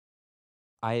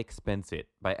iXpenseit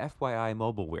by FYI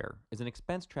Mobileware is an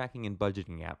expense tracking and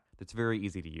budgeting app that's very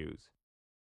easy to use.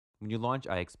 When you launch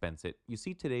iXpenseit, you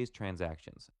see today's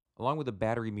transactions, along with a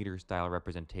battery meter style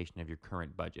representation of your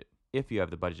current budget, if you have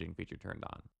the budgeting feature turned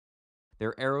on. There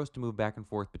are arrows to move back and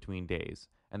forth between days,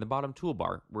 and the bottom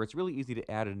toolbar where it's really easy to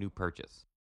add a new purchase.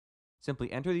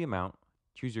 Simply enter the amount,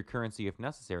 choose your currency if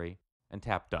necessary, and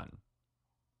tap Done.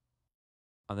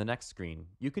 On the next screen,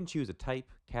 you can choose a type,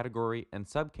 category, and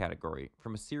subcategory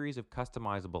from a series of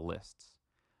customizable lists.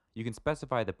 You can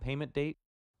specify the payment date,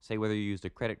 say whether you used a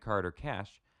credit card or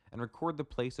cash, and record the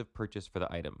place of purchase for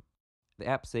the item. The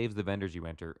app saves the vendors you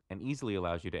enter and easily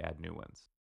allows you to add new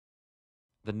ones.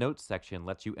 The Notes section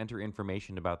lets you enter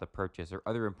information about the purchase or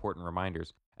other important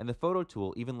reminders, and the Photo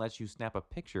tool even lets you snap a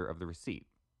picture of the receipt,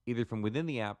 either from within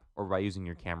the app or by using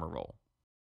your camera roll.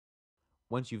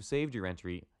 Once you've saved your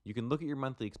entry, you can look at your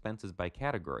monthly expenses by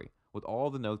category, with all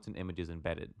the notes and images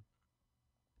embedded.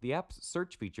 The app's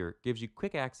search feature gives you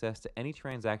quick access to any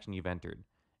transaction you've entered,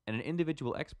 and an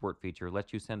individual export feature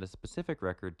lets you send a specific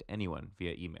record to anyone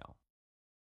via email.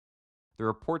 The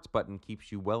Reports button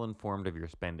keeps you well informed of your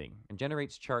spending and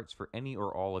generates charts for any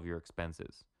or all of your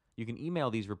expenses. You can email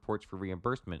these reports for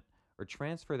reimbursement or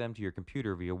transfer them to your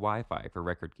computer via Wi-Fi for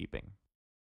record keeping.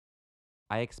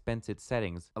 iXpenseit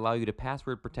settings allow you to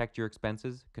password protect your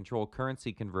expenses, control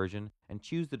currency conversion, and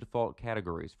choose the default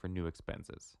categories for new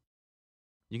expenses.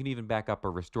 You can even back up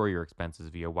or restore your expenses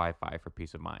via Wi-Fi for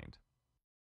peace of mind.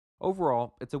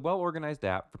 Overall, it's a well-organized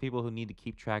app for people who need to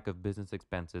keep track of business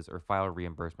expenses or file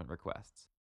reimbursement requests.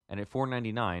 And at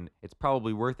 $4.99, it's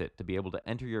probably worth it to be able to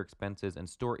enter your expenses and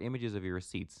store images of your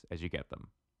receipts as you get them.